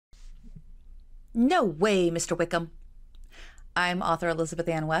No way, Mr. Wickham. I'm author Elizabeth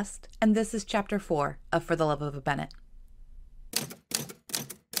Ann West, and this is Chapter 4 of For the Love of a Bennet.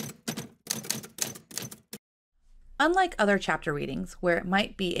 Unlike other chapter readings, where it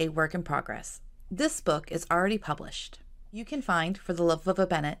might be a work in progress, this book is already published. You can find For the Love of a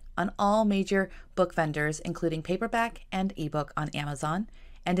Bennet on all major book vendors, including paperback and ebook on Amazon,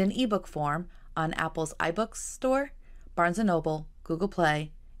 and in ebook form on Apple's iBooks store, Barnes & Noble, Google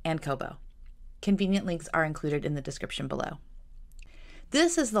Play, and Kobo. Convenient links are included in the description below.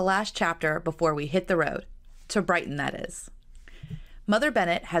 This is the last chapter before we hit the road, to Brighton that is. Mother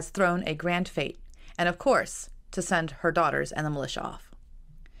Bennet has thrown a grand fete, and of course, to send her daughters and the militia off.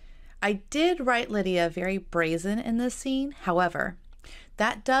 I did write Lydia very brazen in this scene, however,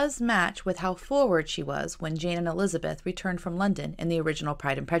 that does match with how forward she was when Jane and Elizabeth returned from London in the original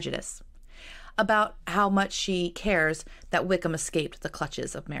Pride and Prejudice, about how much she cares that Wickham escaped the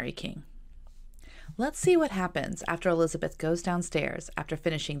clutches of Mary King. Let's see what happens after Elizabeth goes downstairs after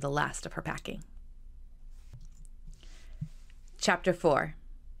finishing the last of her packing. Chapter 4.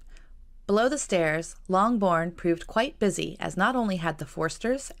 Below the stairs, Longbourn proved quite busy, as not only had the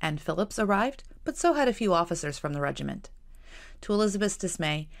Forsters and Phillips arrived, but so had a few officers from the regiment. To Elizabeth's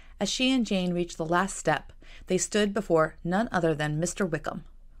dismay, as she and Jane reached the last step, they stood before none other than Mr. Wickham,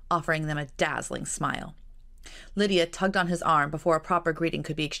 offering them a dazzling smile. Lydia tugged on his arm before a proper greeting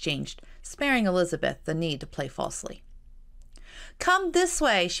could be exchanged, sparing Elizabeth the need to play falsely. "Come this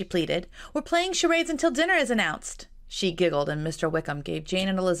way," she pleaded. "We're playing charades until dinner is announced." She giggled, and Mr. Wickham gave Jane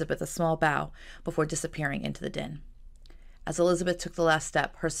and Elizabeth a small bow before disappearing into the din. As Elizabeth took the last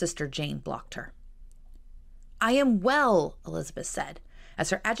step, her sister Jane blocked her. "I am well," Elizabeth said, as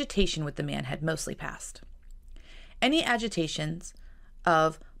her agitation with the man had mostly passed. Any agitations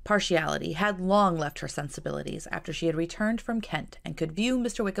of partiality had long left her sensibilities after she had returned from Kent and could view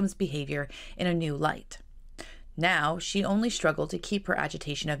Mr. Wickham's behavior in a new light. Now she only struggled to keep her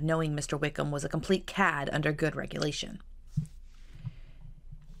agitation of knowing Mr. Wickham was a complete cad under good regulation.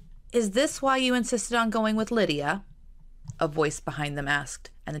 "Is this why you insisted on going with Lydia?" a voice behind them asked,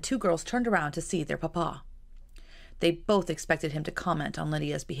 and the two girls turned around to see their papa. They both expected him to comment on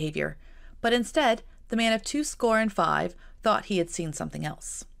Lydia's behavior, but instead the man of 25 thought he had seen something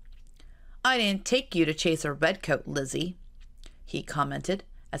else. "I didn't take you to chase a redcoat, Lizzy," he commented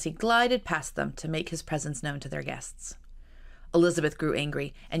as he glided past them to make his presence known to their guests. Elizabeth grew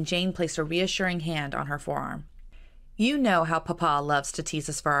angry, and Jane placed a reassuring hand on her forearm. "You know how Papa loves to tease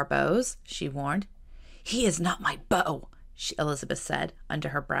us for our beaux," she warned. "He is not my beau," Elizabeth said under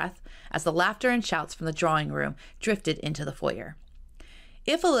her breath, as the laughter and shouts from the drawing room drifted into the foyer.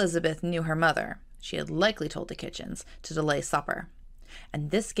 If Elizabeth knew her mother, she had likely told the Kitchens to delay supper,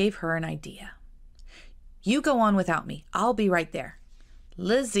 and this gave her an idea. "You go on without me. I'll be right there."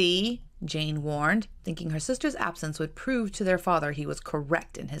 "Lizzy," Jane warned, thinking her sister's absence would prove to their father he was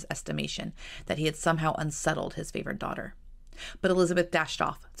correct in his estimation that he had somehow unsettled his favorite daughter. But Elizabeth dashed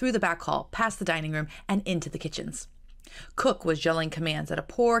off, through the back hall, past the dining room, and into the kitchens. Cook was yelling commands at a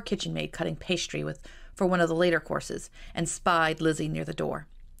poor kitchen maid cutting pastry for one of the later courses, and spied Lizzy near the door.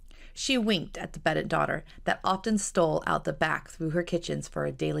 She winked at the Bennet daughter that often stole out the back through her kitchens for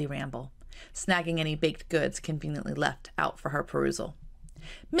a daily ramble, snagging any baked goods conveniently left out for her perusal.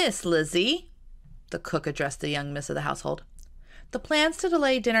 "Miss Lizzy," the cook addressed the young miss of the household. "The plans to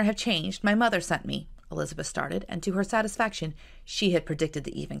delay dinner have changed. My mother sent me," Elizabeth started, and to her satisfaction, she had predicted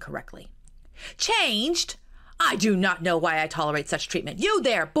the even correctly. "Changed? I do not know why I tolerate such treatment. You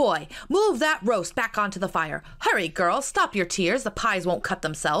there, boy! Move that roast back onto the fire. Hurry, girl! Stop your tears. The pies won't cut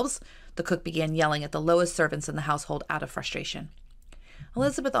themselves." The cook began yelling at the lowest servants in the household out of frustration.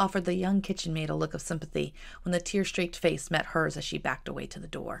 Elizabeth offered the young kitchen maid a look of sympathy when the tear-streaked face met hers as she backed away to the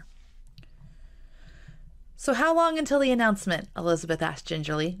door. "So how long until the announcement?" Elizabeth asked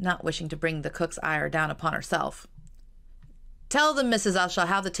gingerly, not wishing to bring the cook's ire down upon herself. "Tell the missus I shall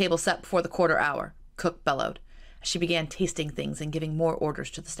have the table set before the quarter hour," Cook bellowed, as she began tasting things and giving more orders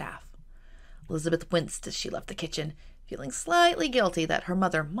to the staff. Elizabeth winced as she left the kitchen, feeling slightly guilty that her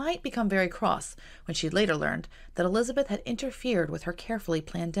mother might become very cross when she later learned that Elizabeth had interfered with her carefully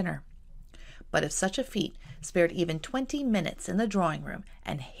planned dinner. But if such a feat spared even 20 minutes in the drawing-room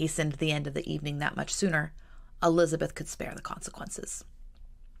and hastened the end of the evening that much sooner, Elizabeth could spare the consequences.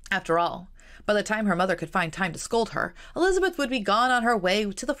 After all, by the time her mother could find time to scold her, Elizabeth would be gone on her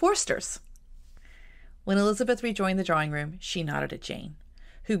way to the Forsters. When Elizabeth rejoined the drawing-room, she nodded at Jane,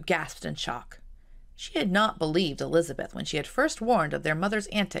 who gasped in shock. She had not believed Elizabeth when she had first warned of their mother's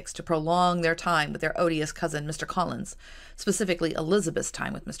antics to prolong their time with their odious cousin, Mr. Collins, specifically Elizabeth's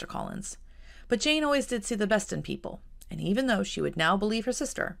time with Mr. Collins. But Jane always did see the best in people, and even though she would now believe her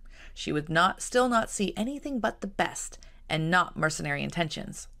sister, she would still not see anything but the best and not mercenary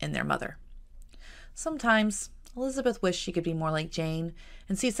intentions in their mother. Sometimes Elizabeth wished she could be more like Jane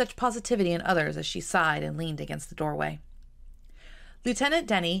and see such positivity in others as she sighed and leaned against the doorway. Lieutenant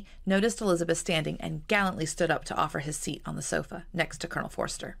Denny noticed Elizabeth standing and gallantly stood up to offer his seat on the sofa next to Colonel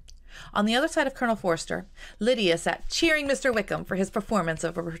Forster. On the other side of Colonel Forster, Lydia sat cheering Mr. Wickham for his performance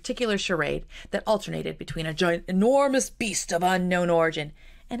of a particular charade that alternated between a enormous beast of unknown origin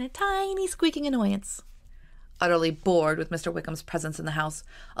and a tiny squeaking annoyance. Utterly bored with Mr. Wickham's presence in the house,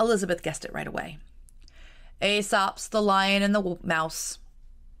 Elizabeth guessed it right away. Aesop's the lion and the mouse.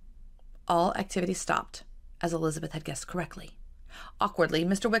 All activity stopped, as Elizabeth had guessed correctly. Awkwardly,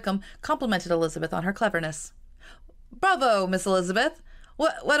 Mr. Wickham complimented Elizabeth on her cleverness. "Bravo, Miss Elizabeth!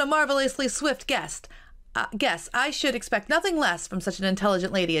 What a marvelously swift guess! I should expect nothing less from such an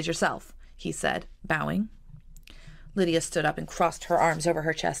intelligent lady as yourself," he said, bowing. Lydia stood up and crossed her arms over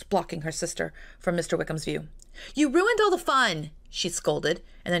her chest, blocking her sister from Mr. Wickham's view. "You ruined all the fun," she scolded,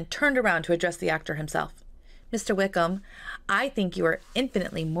 and then turned around to address the actor himself. "Mr. Wickham, I think you are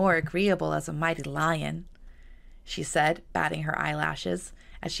infinitely more agreeable as a mighty lion," she said, batting her eyelashes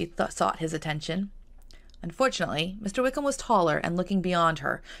as she sought his attention. Unfortunately, Mr. Wickham was taller and looking beyond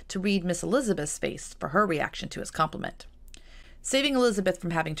her to read Miss Elizabeth's face for her reaction to his compliment. Saving Elizabeth from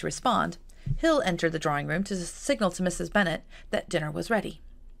having to respond, Hill entered the drawing room to signal to Mrs. Bennet that dinner was ready.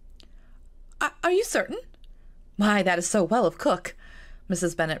 Are you certain? Why, that is so well of cook."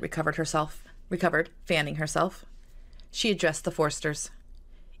 Mrs. Bennet recovered, fanning herself. She addressed the Forsters.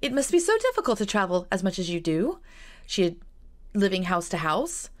 "It must be so difficult to travel as much as you do, living house to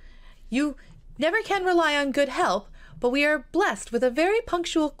house. You never can rely on good help, but we are blessed with a very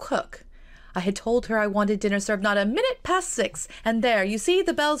punctual cook. I had told her I wanted dinner served not a minute past 6, and there, you see,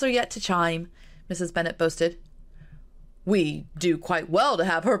 the bells are yet to chime," Mrs. Bennet boasted. "We do quite well to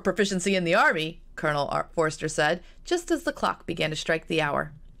have her proficiency in the army," Colonel Forster said, just as the clock began to strike the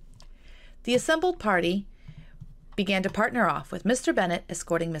hour. The assembled party began to partner off, with Mr. Bennet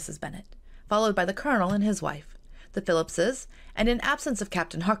escorting Mrs. Bennet, followed by the Colonel and his wife, the Phillipses, and in absence of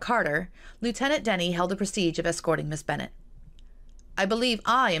Captain Carter, Lieutenant Denny held the prestige of escorting Miss Bennet. "I believe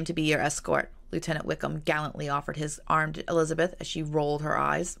I am to be your escort," Lieutenant Wickham gallantly offered his arm to Elizabeth as she rolled her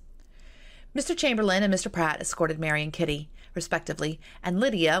eyes. Mr. Chamberlain and Mr. Pratt escorted Mary and Kitty, respectively, and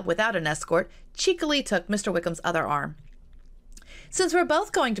Lydia, without an escort, cheekily took Mr. Wickham's other arm. "Since we're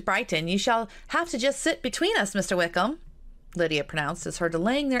both going to Brighton, you shall have to just sit between us, Mr. Wickham," Lydia pronounced, as her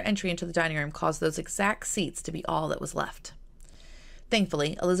delaying their entry into the dining room caused those exact seats to be all that was left.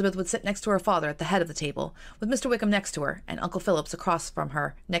 Thankfully, Elizabeth would sit next to her father at the head of the table, with Mr. Wickham next to her, and Uncle Phillips across from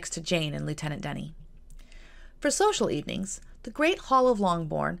her, next to Jane and Lieutenant Denny. For social evenings, the great hall of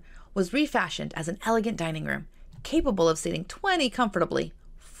Longbourn was refashioned as an elegant dining room, capable of seating 20 comfortably,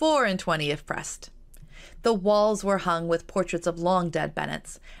 4 and 20 if pressed. The walls were hung with portraits of long-dead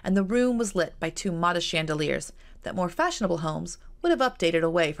Bennets, and the room was lit by 2 modest chandeliers that more fashionable homes would have updated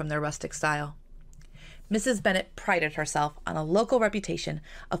away from their rustic style. Mrs. Bennet prided herself on a local reputation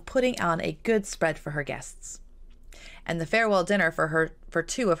of putting on a good spread for her guests, and the farewell dinner for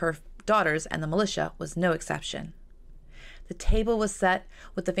 2 of her daughters and the militia was no exception. The table was set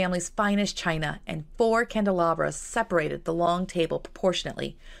with the family's finest china, and 4 candelabras separated the long table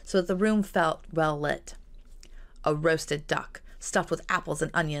proportionately so that the room felt well lit. A roasted duck, stuffed with apples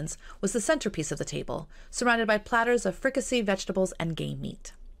and onions, was the centerpiece of the table, surrounded by platters of fricasseed vegetables and game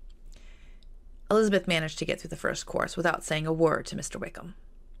meat. Elizabeth managed to get through the first course without saying a word to Mr. Wickham.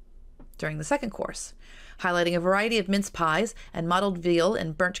 During the second course, highlighting a variety of mince pies and mottled veal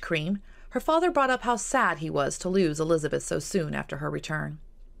and burnt cream, her father brought up how sad he was to lose Elizabeth so soon after her return.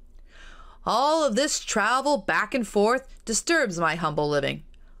 "All of this travel back and forth disturbs my humble living.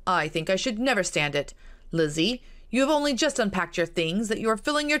 I think I should never stand it. Lizzy, you have only just unpacked your things that you are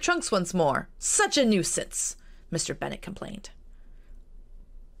filling your trunks once more. Such a nuisance," Mr. Bennet complained.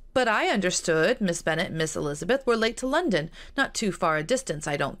 "But I understood Miss Bennet and Miss Elizabeth were late to London, not too far a distance,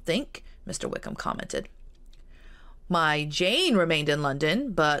 I don't think," Mr. Wickham commented. "My Jane remained in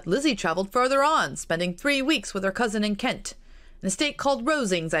London, but Lizzy travelled further on, spending 3 weeks with her cousin in Kent, an estate called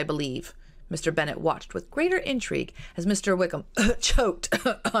Rosings, I believe." Mr. Bennet watched with greater intrigue as Mr. Wickham choked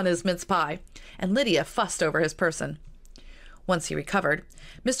on his mince pie, and Lydia fussed over his person. Once he recovered,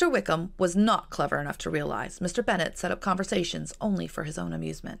 Mr. Wickham was not clever enough to realize Mr. Bennet set up conversations only for his own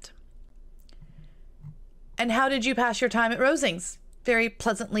amusement. "And how did you pass your time at Rosings? Very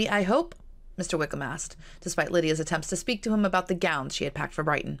pleasantly, I hope?" Mr. Wickham asked, despite Lydia's attempts to speak to him about the gowns she had packed for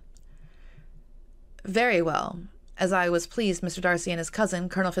Brighton. "Very well, as I was pleased Mr. Darcy and his cousin,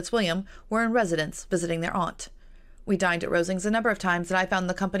 Colonel Fitzwilliam, were in residence, visiting their aunt. We dined at Rosings a number of times, and I found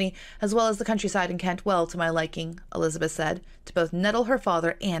the company as well as the countryside in Kent well to my liking, Elizabeth said, to both nettle her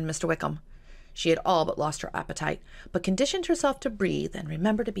father and Mr. Wickham. She had all but lost her appetite, but conditioned herself to breathe and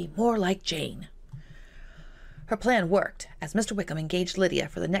remember to be more like Jane. Her plan worked, as Mr. Wickham engaged Lydia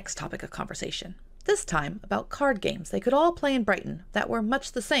for the next topic of conversation. This time about card games they could all play in Brighton that were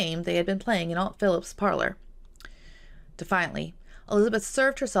much the same they had been playing in Aunt Philip's parlour. Defiantly, Elizabeth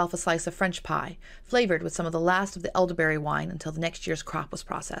served herself a slice of French pie, flavored with some of the last of the elderberry wine until the next year's crop was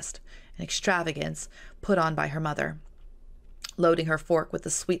processed, an extravagance put on by her mother. Loading her fork with the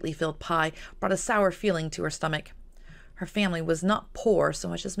sweetly filled pie brought a sour feeling to her stomach. Her family was not poor so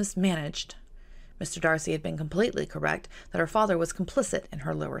much as mismanaged. Mr. Darcy had been completely correct that her father was complicit in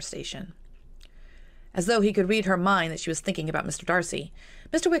her lower station. As though he could read her mind that she was thinking about Mr. Darcy,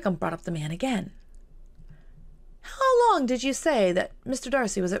 Mr. Wickham brought up the man again. "How long did you say that Mr.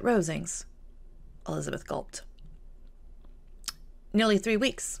 Darcy was at Rosings?" Elizabeth gulped. "Nearly 3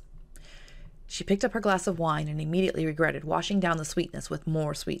 weeks." She picked up her glass of wine and immediately regretted washing down the sweetness with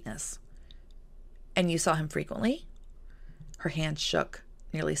more sweetness. "And you saw him frequently?" Her hand shook,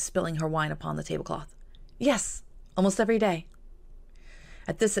 nearly spilling her wine upon the tablecloth. "Yes, almost every day."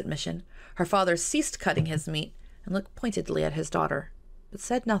 At this admission, her father ceased cutting his meat and looked pointedly at his daughter, but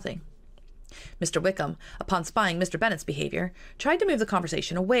said nothing. Mr. Wickham, upon spying Mr. Bennet's behavior, tried to move the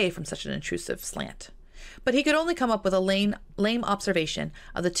conversation away from such an intrusive slant. But he could only come up with a lame observation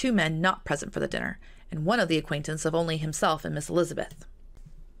of the two men not present for the dinner, and one of the acquaintance of only himself and Miss Elizabeth.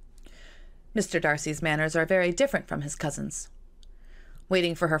 "Mr. Darcy's manners are very different from his cousin's."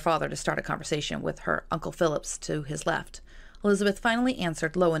 Waiting for her father to start a conversation with her Uncle Phillips to his left, Elizabeth finally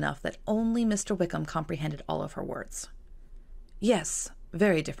answered low enough that only Mr. Wickham comprehended all of her words. "Yes,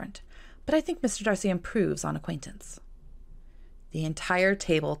 very different. But I think Mr. Darcy improves on acquaintance." The entire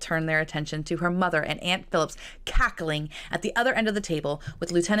table turned their attention to her mother and Aunt Phillips cackling at the other end of the table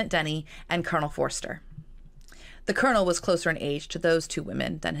with Lieutenant Denny and Colonel Forster. The colonel was closer in age to those two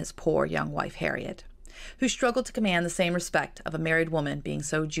women than his poor young wife Harriet, who struggled to command the same respect of a married woman being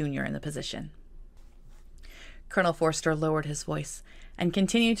so junior in the position. Colonel Forster lowered his voice and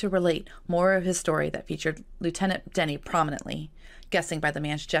continued to relate more of his story that featured Lieutenant Denny prominently, guessing by the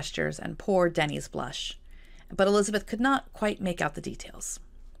man's gestures and poor Denny's blush. But Elizabeth could not quite make out the details.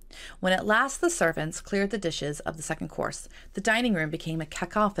 When at last the servants cleared the dishes of the second course, the dining room became a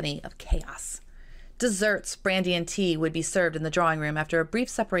cacophony of chaos. Desserts, brandy, and tea would be served in the drawing room after a brief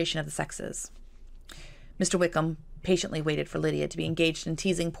separation of the sexes. Mr. Wickham patiently waited for Lydia to be engaged in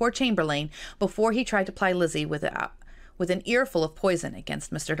teasing poor Chamberlain before he tried to ply Lizzy with an earful of poison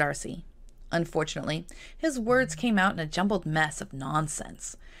against Mr. Darcy. Unfortunately, his words came out in a jumbled mess of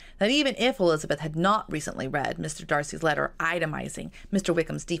nonsense that even if Elizabeth had not recently read Mr. Darcy's letter itemizing Mr.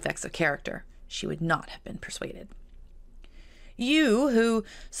 Wickham's defects of character, she would not have been persuaded. "You, who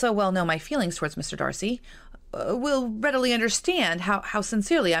so well know my feelings towards Mr. Darcy, will readily understand how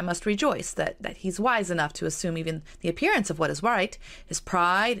sincerely I must rejoice that he's wise enough to assume even the appearance of what is right. His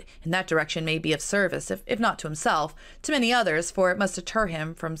pride in that direction may be of service, if not to himself, to many others, for it must deter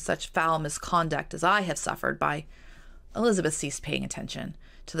him from such foul misconduct as I have suffered by—" Elizabeth ceased paying attention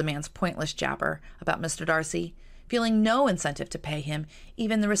to the man's pointless jabber about Mr. Darcy, feeling no incentive to pay him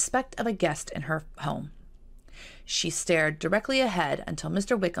even the respect of a guest in her home. She stared directly ahead until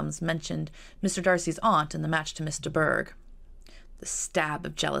Mr. Wickham's mentioned Mr. Darcy's aunt in the match to Miss de Bourgh. The stab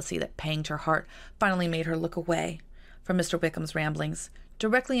of jealousy that panged her heart finally made her look away from Mr. Wickham's ramblings,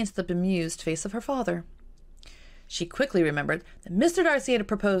 directly into the bemused face of her father. She quickly remembered that Mr. Darcy had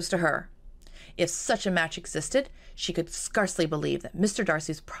proposed to her. If such a match existed, she could scarcely believe that Mr.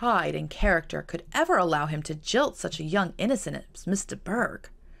 Darcy's pride and character could ever allow him to jilt such a young innocent as Miss de Bourgh.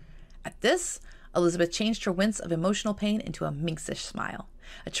 At this, Elizabeth changed her wince of emotional pain into a minxish smile,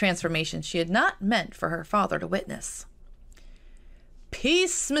 a transformation she had not meant for her father to witness.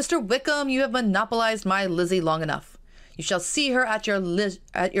 "Peace, Mr. Wickham, you have monopolized my Lizzy long enough. You shall see her at your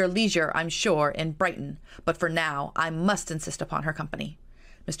leisure, I'm sure, in Brighton, but for now I must insist upon her company,"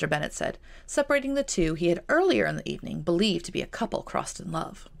 Mr. Bennet said, separating the two he had earlier in the evening believed to be a couple crossed in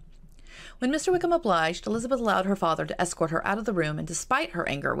love. When Mr. Wickham obliged, Elizabeth allowed her father to escort her out of the room and, despite her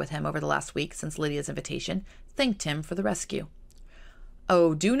anger with him over the last week since Lydia's invitation, thanked him for the rescue.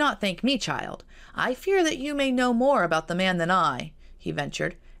 "Oh, do not thank me, child. I fear that you may know more about the man than I," he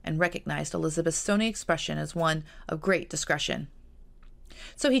ventured, and recognized Elizabeth's stony expression as one of great discretion.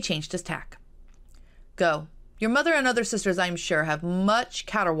 So he changed his tack. "Go. Your mother and other sisters, I am sure, have much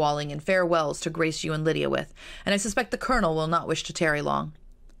caterwauling and farewells to grace you and Lydia with, and I suspect the colonel will not wish to tarry long."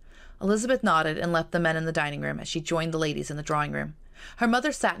 Elizabeth nodded and left the men in the dining room as she joined the ladies in the drawing room. Her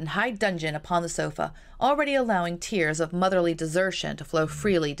mother sat in high dudgeon upon the sofa, already allowing tears of motherly desertion to flow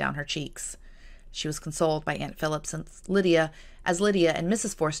freely down her cheeks. She was consoled by Aunt Phillips as Lydia and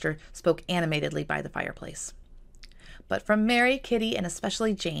Mrs. Forster spoke animatedly by the fireplace. But from Mary, Kitty, and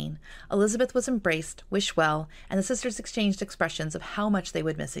especially Jane, Elizabeth was embraced, wished well, and the sisters exchanged expressions of how much they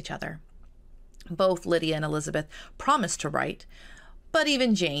would miss each other. Both Lydia and Elizabeth promised to write, but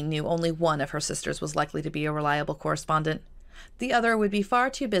even Jane knew only one of her sisters was likely to be a reliable correspondent. The other would be far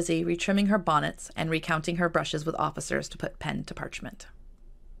too busy retrimming her bonnets and recounting her brushes with officers to put pen to parchment.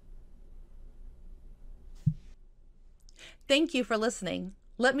 Thank you for listening.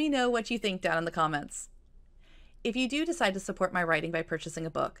 Let me know what you think down in the comments. If you do decide to support my writing by purchasing a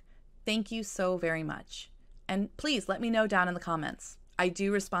book, thank you so very much. And please let me know down in the comments. I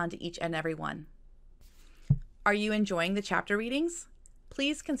do respond to each and every one. Are you enjoying the chapter readings?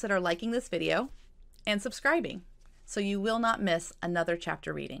 Please consider liking this video and subscribing so you will not miss another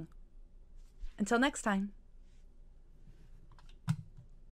chapter reading. Until next time.